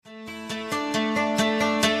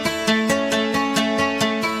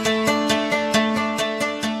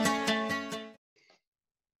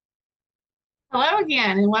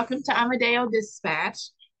again, and welcome to Amadeo Dispatch.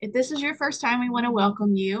 If this is your first time, we want to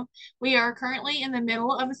welcome you. We are currently in the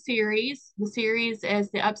middle of a series. The series is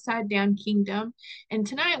the Upside Down Kingdom. And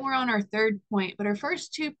tonight we're on our third point. But our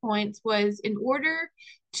first 2 points was in order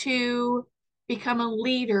to become a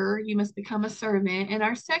leader, you must become a servant. And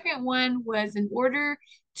our second one was in order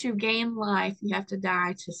to gain life, you have to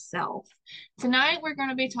die to self. Tonight we're going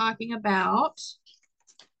to be talking about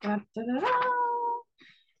da, da, da, da,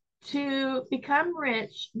 to become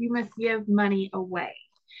rich, you must give money away.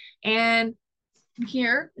 And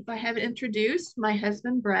here, if I haven't introduced, my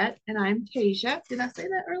husband Brett, and I'm Tasia. Did I say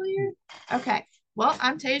that earlier? Okay. Well,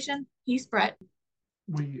 I'm Tasia. He's Brett.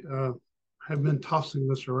 We have been tossing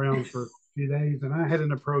this around for a few days, and I had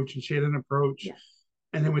an approach, and she had an approach, Yes.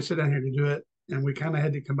 and then we sit down here to do it, and we kind of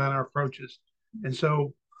had to combine our approaches. And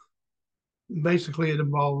so, basically, it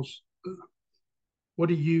involves what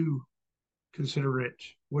do you consider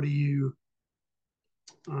rich? What's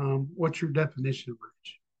your definition of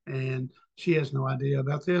rich? And she has no idea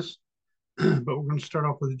about this, but we're going to start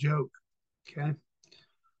off with a joke. Okay.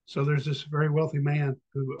 So there's this very wealthy man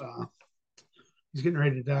who he's getting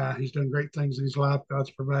ready to die. He's done great things in his life.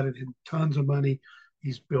 God's provided him tons of money.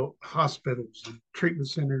 He's built hospitals and treatment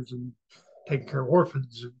centers and taken care of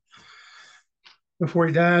orphans. And before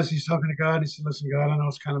he dies, he's talking to God. He said, "Listen, God, I know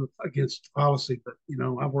it's kind of against policy, but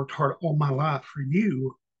I've worked hard all my life for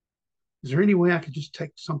you. Is there any way I could just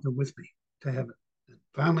take something with me to heaven?" And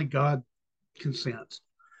finally, God consents.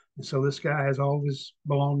 And so this guy has all of his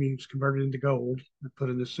belongings converted into gold and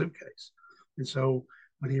put in this suitcase. And so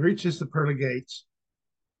when he reaches the pearly gates,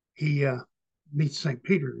 he meets St.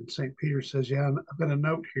 Peter. And St. Peter says, "Yeah, I've got a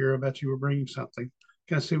note here about you were bringing something.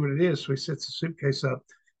 Can I see what it is?" So he sets the suitcase up,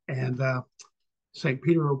 and St.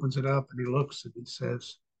 Peter opens it up and he looks and he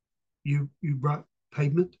says, You brought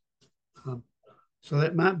pavement?" Um, so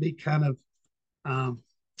that might be kind of um,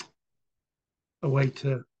 a way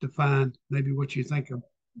to define maybe what you think of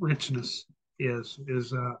richness is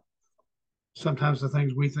sometimes the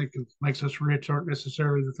things we think of makes us rich aren't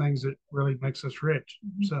necessarily the things that really makes us rich.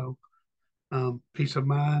 Mhm. So peace of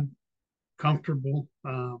mind, comfortable.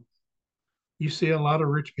 You see a lot of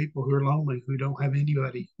rich people who are lonely, who don't have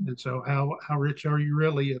anybody. And so how rich are you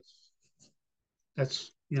really if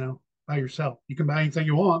that's by yourself? You can buy anything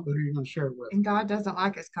you want, but who are you going to share it with? And God doesn't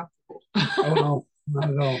like us comfortable. Oh no,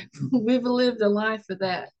 not at all. We've lived a life of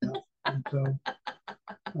that. And so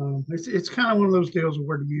it's kind of one of those deals of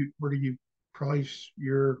where do you price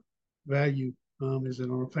your value? Is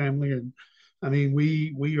it on a family? And I mean,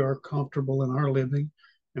 we are comfortable in our living,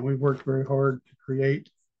 and we've worked very hard to create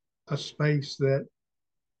a space that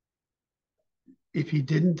if you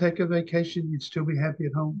didn't take a vacation, you'd still be happy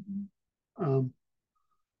at home. Um,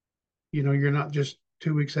 you're not just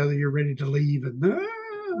 2 weeks out of the year ready to leave, and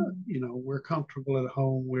we're comfortable at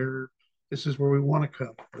home. This is where we want to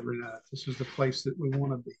come every night. This is the place that we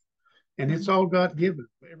want to be, and it's all God given.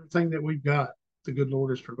 Everything that we've got, the good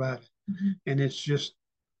Lord has provided, and it's just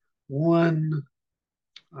one.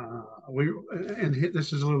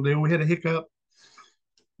 This is a little deal. We had a hiccup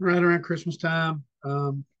right around Christmas time.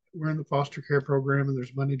 We're in the foster care program, and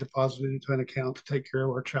there's money deposited into an account to take care of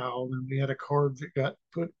our child. And we had a card that got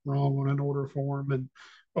put wrong on an order form and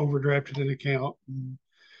overdrafted an account. And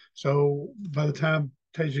so by the time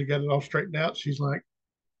Tasia got it all straightened out, she's like,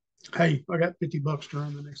 "Hey, I got $50 to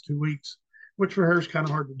run the next 2 weeks," which for her is kind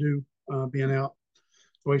of hard to do, being out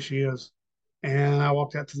the way she is. And I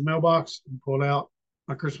walked out to the mailbox and pulled out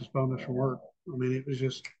my Christmas bonus from work. I mean, it was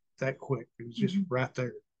just that quick. It was just right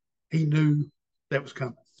there. He knew that was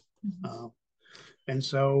coming. Um, and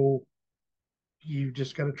so you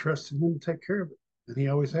just got to trust in him to take care of it. And he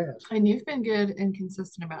always has. And you've been good and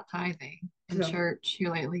consistent about tithing in Yeah. church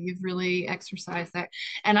here lately. You've really exercised that.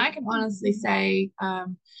 And I can honestly say,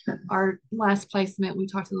 our last placement, we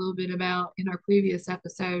talked a little bit about in our previous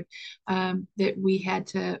episode, that we had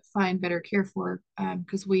to find better care for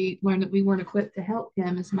because we learned that we weren't equipped to help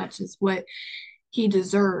him as much as what he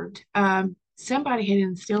deserved. Somebody had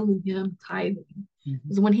instilled in him tithing.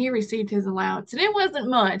 Because when he received his allowance, and it wasn't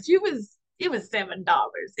much, it was $7.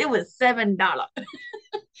 It was $7.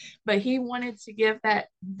 But he wanted to give that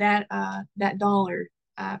dollar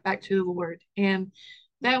back to the Lord, and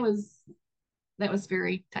that was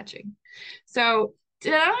very touching. So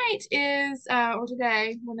tonight is or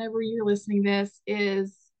today, whenever you're listening, this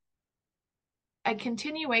is a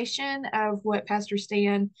continuation of what Pastor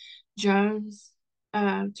Stan Jones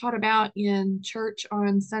taught about in church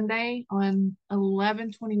on Sunday on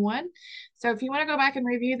 11/21. So if you want to go back and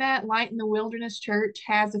review that, Light in the Wilderness Church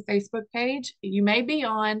has a Facebook page. You may be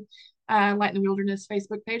on Light in the Wilderness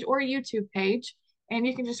Facebook page or a YouTube page. And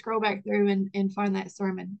you can just scroll back through and find that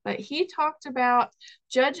sermon. But he talked about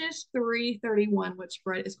Judges 3:31, which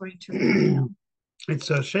Brett is going to read now. It's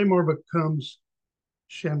Shamar becomes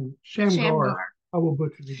Shamgar. Shamgar. I will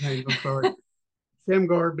butcher his name. I'm sorry.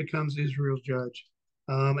 Shamgar becomes Israel's judge.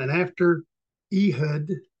 And after Ehud,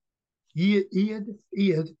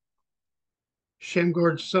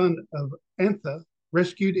 Shamgar's son of Antha,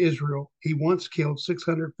 rescued Israel, he once killed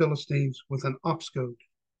 600 Philistines with an ox goad,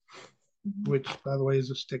 which, by the way,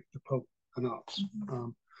 is a stick to poke an ox.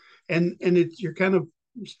 And you're kind of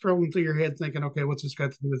strolling through your head thinking, okay, what's this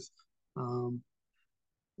got to do with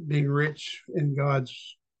being rich in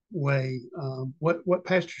God's way? What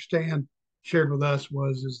Pastor Stan shared with us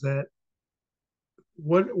is that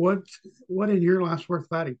what in your life's worth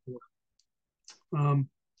fighting for?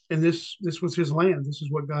 And this was his land. This is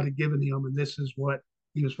what God had given him, and this is what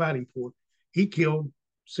he was fighting for. He killed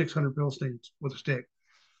 600 Philistines with a stick.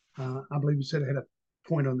 I believe he said it had a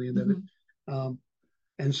point on the end of it.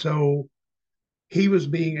 And so he was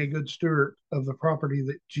being a good steward of the property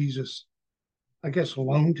that Jesus, I guess,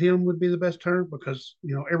 loaned him would be the best term, because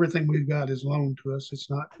everything we've got is loaned to us. It's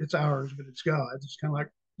ours, but it's God's. It's kind of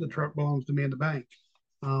like the truck belongs to me in the bank.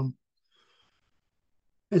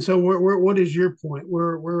 And so, what is your point?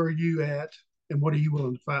 Where are you at, and what are you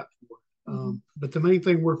willing to fight for? But the main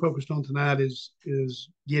thing we're focused on tonight is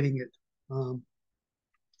getting it.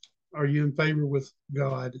 Are you in favor with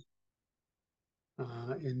God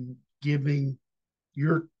and giving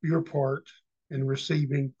your part and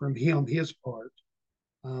receiving from Him His part,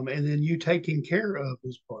 and then you taking care of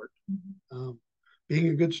His part, being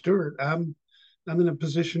a good steward? I'm in a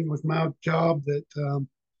position with my job that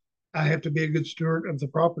I have to be a good steward of the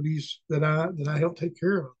properties that I help take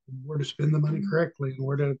care of, and where to spend the money correctly, and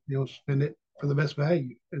where to spend it for the best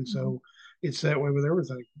value. And so it's that way with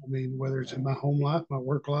everything. I mean, whether it's in my home life, my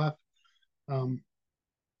work life,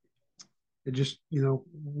 it just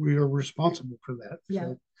we are responsible for that. Yeah.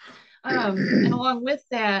 So. And along with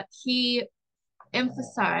that, he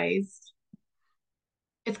emphasized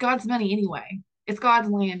it's God's money anyway. It's God's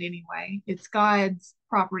land anyway. It's God's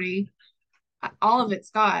property. All of it's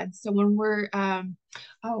God's. So when we're I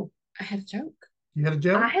had a joke. You had a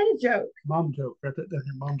joke? I had a joke. Mom joke. Write that down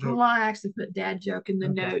here. Mom joke. Well, I actually put dad joke in the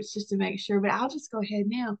notes just to make sure, but I'll just go ahead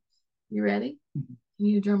now. You ready? Can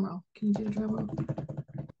you do a drum roll? Can you do a drum roll?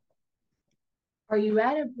 Are you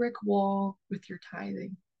at a brick wall with your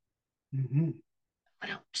tithing? Do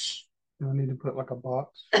I need to put like a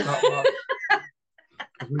box? We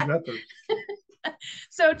got those.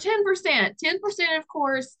 So 10%, of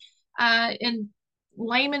course, in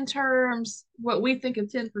layman terms, what we think of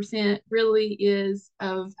 10% really is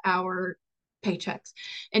of our paychecks.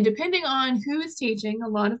 And depending on who is teaching, a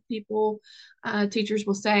lot of people, teachers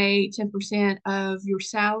will say 10% of your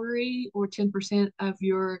salary or 10% of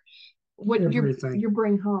what you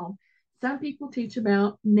bring home. Some people teach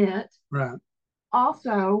about net. Right.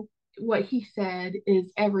 Also, what he said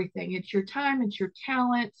is everything. It's your time, it's your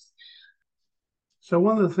talents. So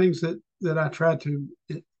one of the things that I try to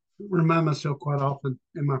remind myself quite often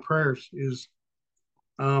in my prayers is,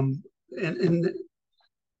 and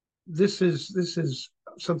this is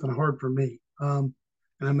something hard for me. And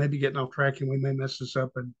I may be getting off track, and we may mess this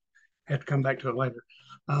up and have to come back to it later.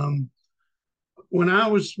 When I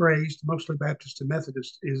was raised, mostly Baptist and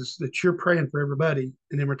Methodist, is that you're praying for everybody,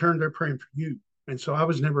 and in return, they're praying for you. And so I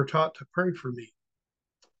was never taught to pray for me.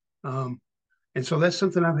 And so that's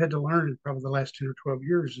something I've had to learn in probably the last 10 or 12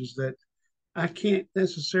 years, is that I can't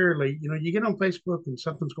necessarily, you get on Facebook and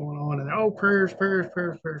something's going on, and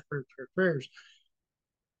prayers.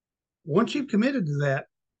 Once you've committed to that,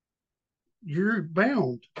 you're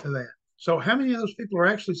bound to that. So how many of those people are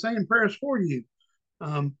actually saying prayers for you?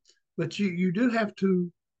 But you do have to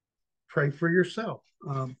pray for yourself.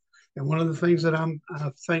 And one of the things that I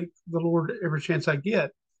thank the Lord every chance I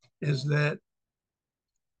get is that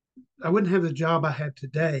I wouldn't have the job I have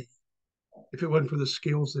today if it wasn't for the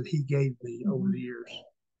skills that He gave me over the years.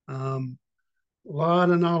 A lot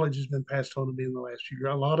of knowledge has been passed on to me in the last few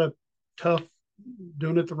years. A lot of tough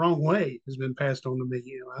doing it the wrong way has been passed on to me.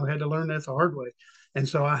 I had to learn that the hard way. And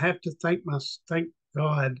so I have to thank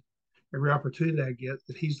God every opportunity I get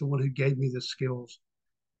that He's the one who gave me the skills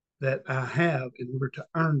that I have in order to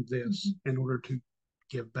earn this, in order to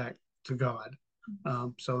give back to God.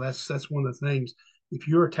 So that's one of the things. If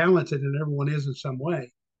you're talented, and everyone is in some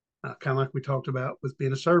way, kind of like we talked about with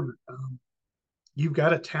being a servant, you've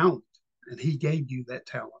got a talent, and He gave you that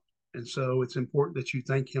talent. And so it's important that you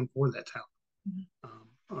thank Him for that talent.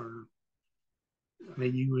 Or I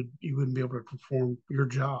mean, you wouldn't be able to perform your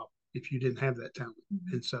job if you didn't have that talent.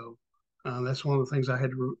 And so That's one of the things I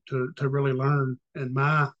had to really learn in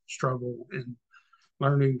my struggle and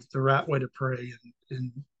learning the right way to pray.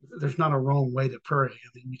 And there's not a wrong way to pray. I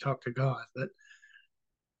mean, you talk to God, but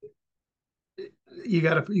you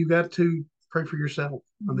got to pray for yourself.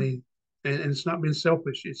 I mean, and it's not being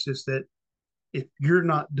selfish. It's just that if you're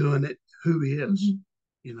not doing it, who is?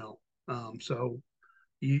 You know. So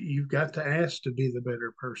you've got to ask to be the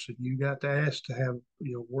better person. You got to ask to have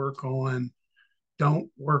work on. Don't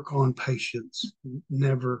work on patience.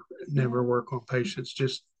 Never work on patience.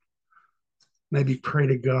 Just maybe pray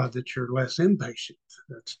to God that you're less impatient.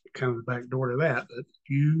 That's kind of the back door to that. But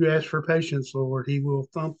you ask for patience, Lord, He will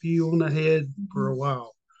thump you on the head for a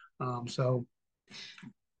while. So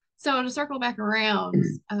So to circle back around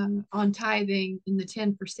on tithing in the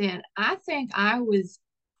 10%, I think I was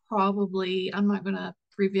probably, I'm not going to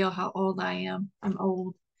reveal how old I am. I'm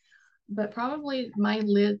old, but probably my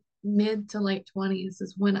mid to late 20s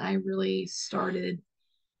is when I really started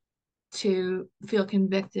to feel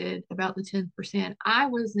convicted about the 10%. I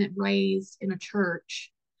wasn't raised in a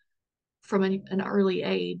church from an early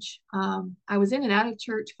age. I was in and out of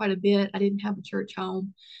church quite a bit. I didn't have a church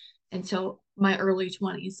home until my early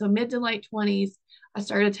 20s. So mid to late 20s, I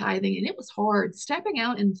started tithing, and it was hard. Stepping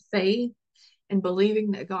out in faith and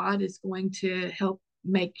believing that God is going to help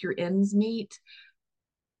make your ends meet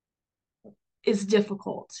is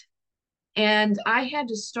difficult. And I had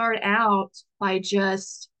to start out by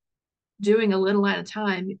just doing a little at a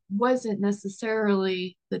time. It wasn't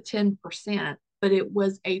necessarily the 10%, but it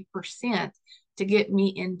was a percent to get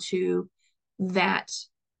me into that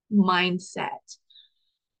mindset.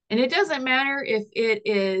 And it doesn't matter if it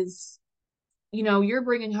is, you're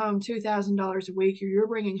bringing home $2,000 a week or you're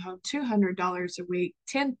bringing home $200 a week,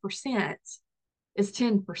 10% is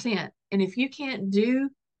 10%. And if you can't do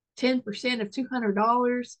 10% of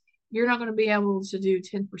 $200, you're not going to be able to do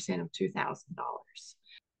 10% of $2,000.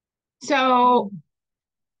 So,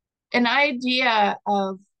 an idea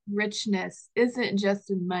of richness isn't just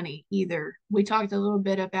in money either. We talked a little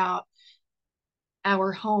bit about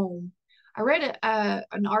our home. I read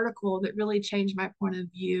an article that really changed my point of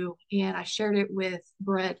view, and I shared it with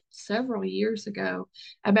Brett several years ago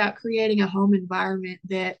about creating a home environment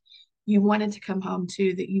that you wanted to come home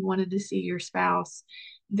to, that you wanted to see your spouse,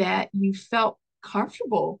 that you felt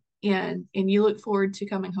comfortable in, and you look forward to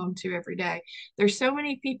coming home to every day. There's so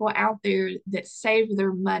many people out there that save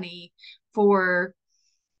their money for,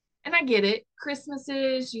 and I get it.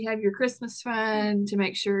 Christmases, you have your Christmas fund to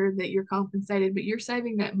make sure that you're compensated, but you're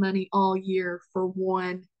saving that money all year for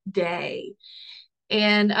one day.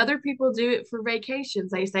 And other people do it for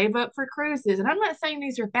vacations. They save up for cruises. And I'm not saying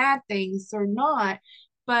these are bad things or not,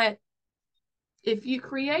 but if you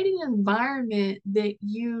create an environment that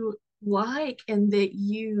you like and that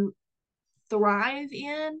you thrive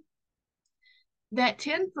in, that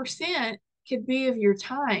 10% could be of your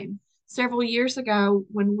time. Several years ago,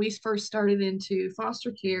 when we first started into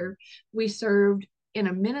foster care, we served in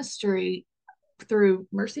a ministry through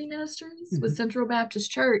Mercy Ministries with Central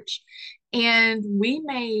Baptist Church. And we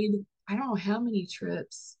made, I don't know how many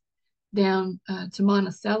trips down to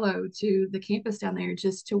Monticello, to the campus down there,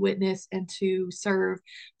 just to witness and to serve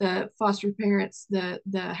the foster parents, the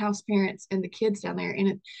house parents, and the kids down there. And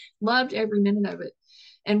it loved every minute of it.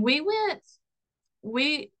 And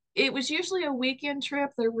it was usually a weekend trip.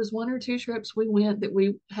 There was one or two trips we went that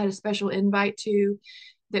we had a special invite to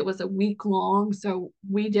that was a week long. So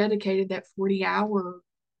we dedicated that 40-hour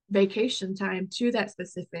vacation time to that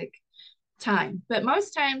specific time. But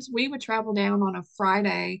most times we would travel down on a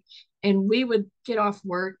Friday, and we would get off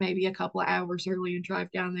work maybe a couple of hours early and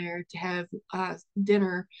drive down there to have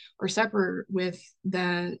dinner or supper with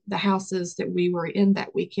the houses that we were in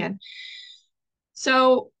that weekend.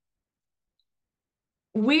 So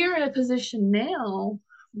we are in a position now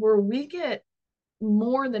where we get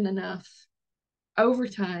more than enough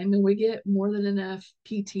overtime and we get more than enough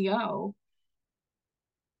PTO.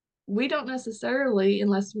 We don't necessarily,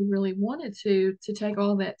 unless we really wanted to take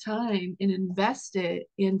all that time and invest it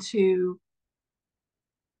into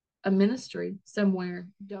a ministry somewhere,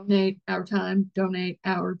 donate our time, donate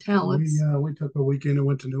our talents. We took a weekend and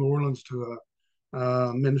went to New Orleans to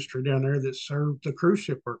a ministry down there that served the cruise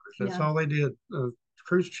ship workers. That's all they did,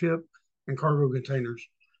 cruise ship and cargo containers.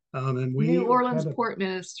 And New Orleans Port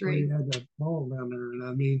Ministry. We had that ball down there. And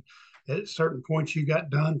I mean, at certain points you got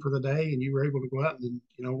done for the day and you were able to go out and,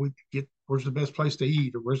 we get where's the best place to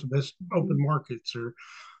eat or where's the best open markets or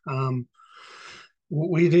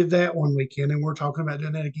we did that one weekend and we're talking about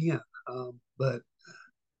doing that again. But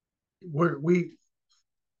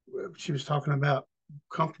she was talking about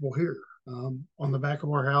comfortable here. On the back of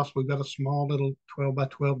our house, we've got a small little 12 by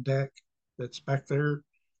 12 deck. that's back there.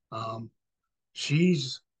 Um,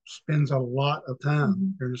 she's spends a lot of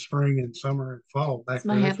time during the spring and summer and fall back It's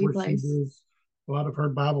my there. That's happy where she place. does a lot of her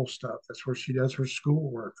Bible stuff. That's where she does her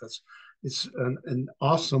schoolwork. It's an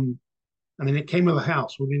awesome. I mean, it came with a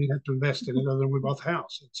house. We didn't have to invest in it other than we bought the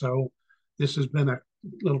house. And so this has been a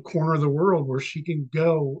little corner of the world where she can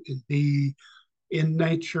go and be in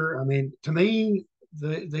nature. I mean, to me,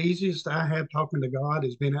 the easiest I have talking to God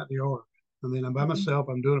is being out in the yard. I mean, I'm by myself.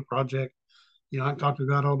 I'm doing a project. You know, I can talk to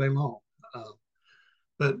God all day long. Um,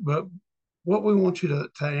 but what we want you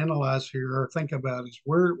to analyze here or think about is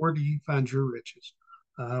where do you find your riches?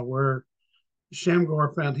 Where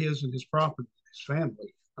Shamgar found his and his property, his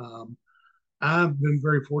family. I've been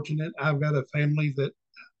very fortunate. I've got a family that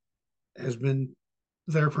has been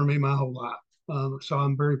there for me my whole life. So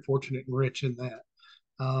I'm very fortunate and rich in that.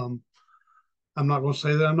 Um, I'm not going to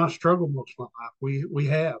say that I'm not struggled most of my life. We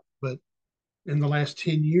have, but in the last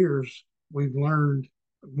 10 years, we've learned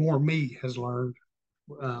more. Me has learned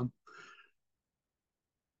um,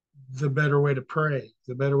 the better way to pray,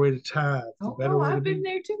 the better way to tithe, the better way I've been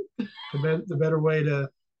there too. the better way to,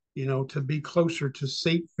 to be closer to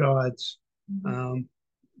seek God's um,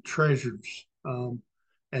 treasures.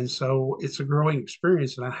 And so it's a growing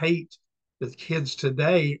experience. And I hate that kids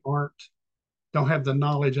today don't have the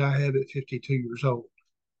knowledge I had at 52 years old.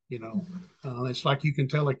 You know, it's like you can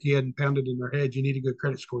tell a kid and pound it in their head, you need a good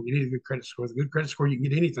credit score. You need a good credit score. With a good credit score, you can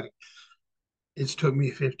get anything. It's took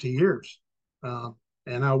me 50 years.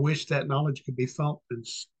 And I wish that knowledge could be thumped and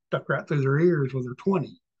stuck right through their ears when they're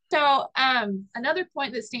 20. So, another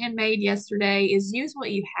point that Stan made yesterday is use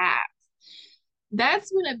what you have.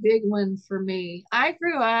 That's been a big one for me. I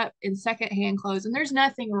grew up in secondhand clothes, and there's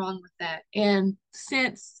nothing wrong with that. And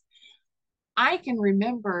since I can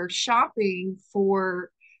remember, shopping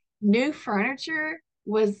for new furniture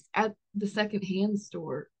was at the secondhand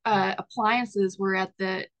store. Appliances were at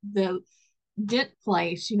the dent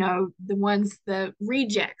place, the ones, the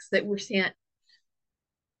rejects that were sent.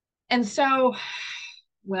 And so,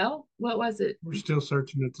 well, what was it? We're still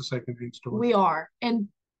searching at the secondhand store. We are. And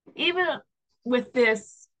even with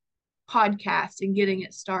this podcast and getting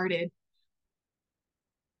it started,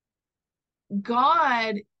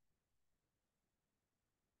 God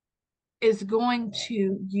is going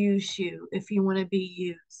to use you if you want to be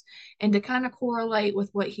used. And to kind of correlate with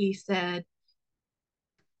what he said,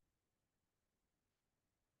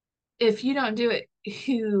 if you don't do it,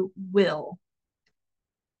 who will?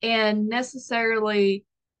 And necessarily,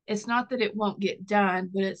 it's not that it won't get done,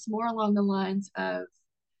 but it's more along the lines of,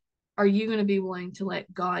 are you going to be willing to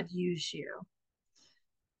let God use you?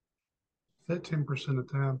 That 10%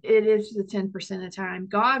 of time. It is the 10% of time.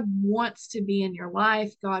 God wants to be in your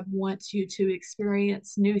life. God wants you to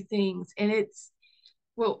experience new things. And it's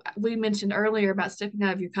what we mentioned earlier about stepping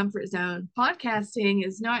out of your comfort zone. Podcasting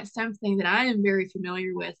is not something that I am very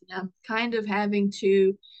familiar with. And I'm kind of having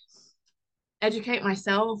to educate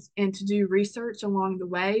myself and to do research along the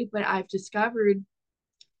way. But I've discovered,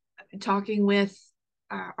 talking with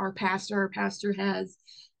our pastor has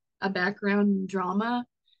a background in drama.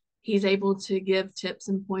 He's able to give tips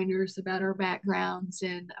and pointers about our backgrounds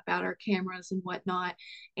and about our cameras and whatnot.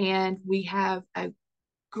 And we have a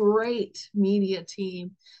great media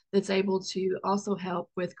team that's able to also help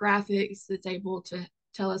with graphics, that's able to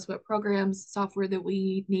tell us what programs, software that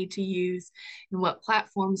we need to use and what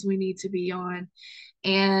platforms we need to be on.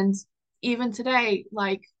 And even today,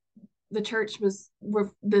 like, the church we're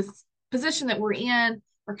this position that we're in,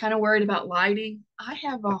 we're kind of worried about lighting. I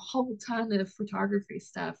have a whole ton of photography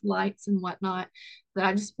stuff, lights and whatnot, that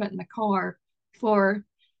I just put in the car for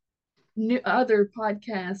new other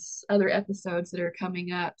podcasts, other episodes that are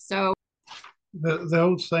coming up. So the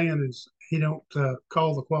old saying is, he don't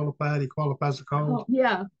call the qualified, he qualifies the called.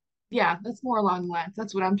 yeah, that's more along the lines.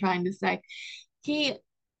 That's what I'm trying to say. He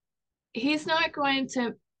he's not going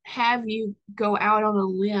to have you go out on a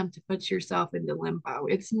limb to put yourself into limbo.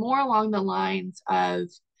 It's more along the lines of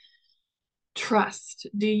trust.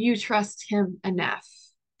 Do you trust him enough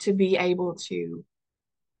to be able to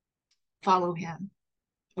follow him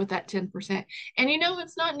with that 10%? And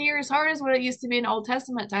it's not near as hard as what it used to be in Old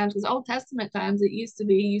Testament times, because Old Testament times it used to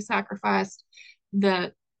be you sacrificed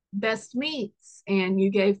the best meats and you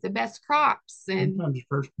gave the best crops and sometimes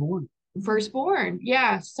firstborn.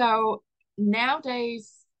 Yeah. So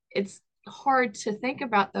nowadays it's hard to think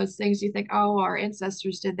about those things. You think, oh, our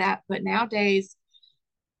ancestors did that. But nowadays,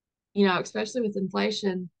 especially with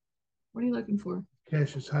inflation, what are you looking for?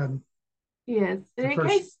 Cash is hiding. Yes.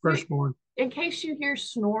 Firstborn. In case you hear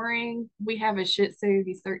snoring, we have a Shih Tzu.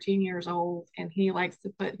 He's 13 years old, and he likes to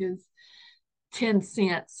put his 10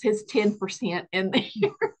 cents, his 10% in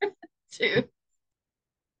there. too.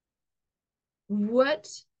 What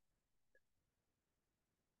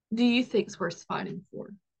do you think is worth fighting for?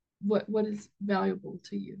 What is valuable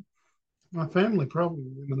to you? My family probably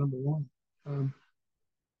the number one.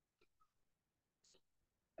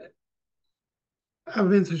 I've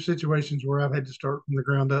been through situations where I've had to start from the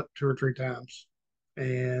ground up 2 or 3 times,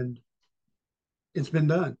 and it's been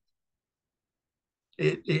done.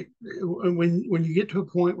 It when you get to a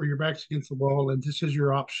point where your back's against the wall and this is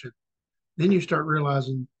your option, then you start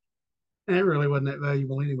realizing it really wasn't that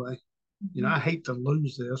valuable anyway. You know, I hate to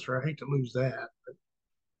lose this or I hate to lose that, but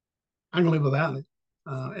I can live without it.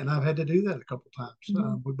 And I've had to do that a couple of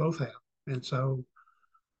times. We both have. And so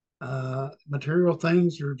material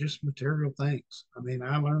things are just material things. I mean,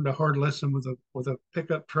 I learned a hard lesson with a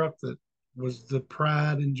pickup truck that was the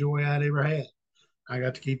pride and joy I'd ever had. I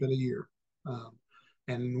got to keep it a year.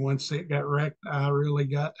 And once it got wrecked, I really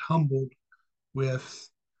got humbled with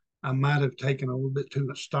I might have taken a little bit too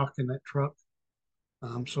much stock in that truck.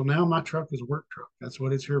 So now my truck is a work truck. That's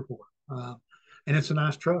what it's here for. And it's a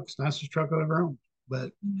nice truck. It's the nicest truck I've ever owned.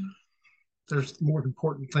 But there's more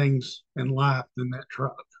important things in life than that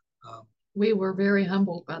truck. We were very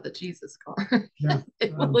humbled by the Jesus car. Yeah.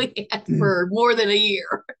 It only had for more than a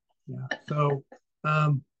year. Yeah. So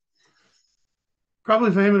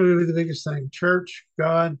probably family would be the biggest thing. Church,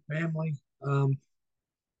 God, family.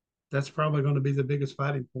 That's probably going to be the biggest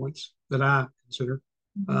fighting points that I consider.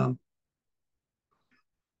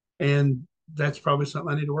 And that's probably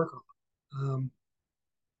something I need to work on.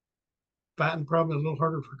 Fighting probably a little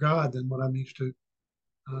harder for God than what I'm used to.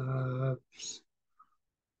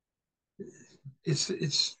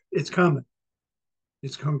 It's coming.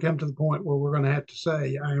 It's going to come to the point where we're going to have to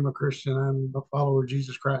say, I am a Christian. I'm a follower of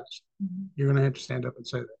Jesus Christ. You're going to have to stand up and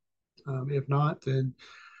say that. If not, then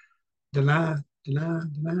deny.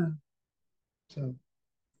 So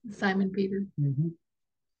Simon Peter,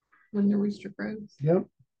 when the rooster crows. Yep.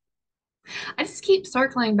 I just keep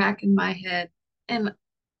circling back in my head, and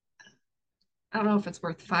I don't know if it's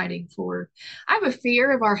worth fighting for. I have a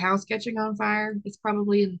fear of our house catching on fire. It's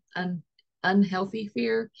probably an unhealthy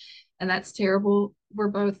fear, and that's terrible. We're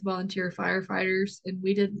both volunteer firefighters, and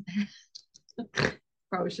we didn't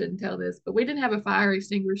probably shouldn't tell this, but we didn't have a fire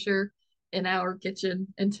extinguisher in our kitchen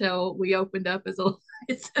until we opened up as a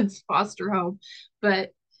licensed foster home.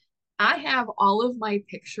 But I have all of my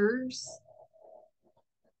pictures.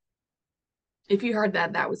 If you heard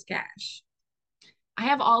that, that was Cash. I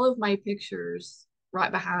have all of my pictures right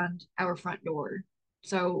behind our front door.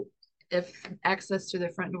 So if access to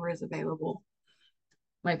the front door is available,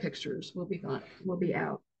 my pictures will be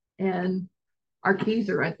out. And our keys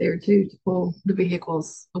are right there too to pull the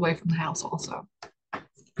vehicles away from the house also.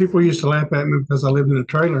 People used to laugh at me because I lived in a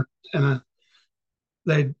trailer and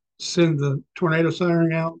they'd send the tornado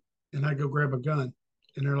siren out and I'd go grab a gun.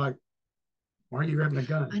 And they're like, why are you grabbing a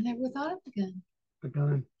gun? I never thought of the gun. The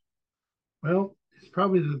gun. Well, it's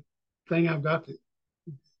probably the thing I've got that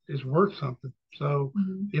is worth something. So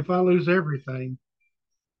if I lose everything,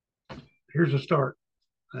 here's a start.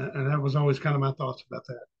 And that was always kind of my thoughts about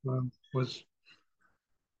that. Was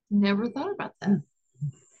never thought about that.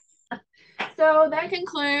 So that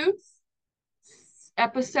concludes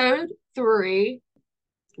episode 3.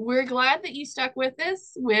 We're glad that you stuck with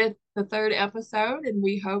us with the 3rd episode, and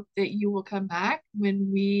we hope that you will come back when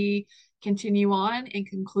we continue on and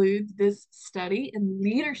conclude this study in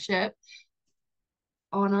leadership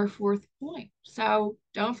on our 4th point. So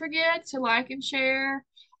don't forget to like and share.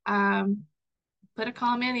 Put a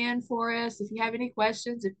comment in for us. If you have any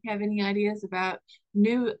questions, if you have any ideas about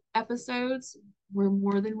new episodes, we're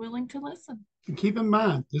more than willing to listen. And keep in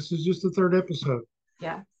mind, this is just the 3rd episode.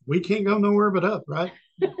 Yeah. We can't go nowhere but up, right?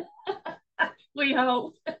 We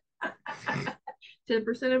hope.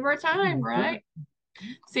 10% of our time, right?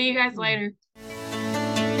 See you guys later.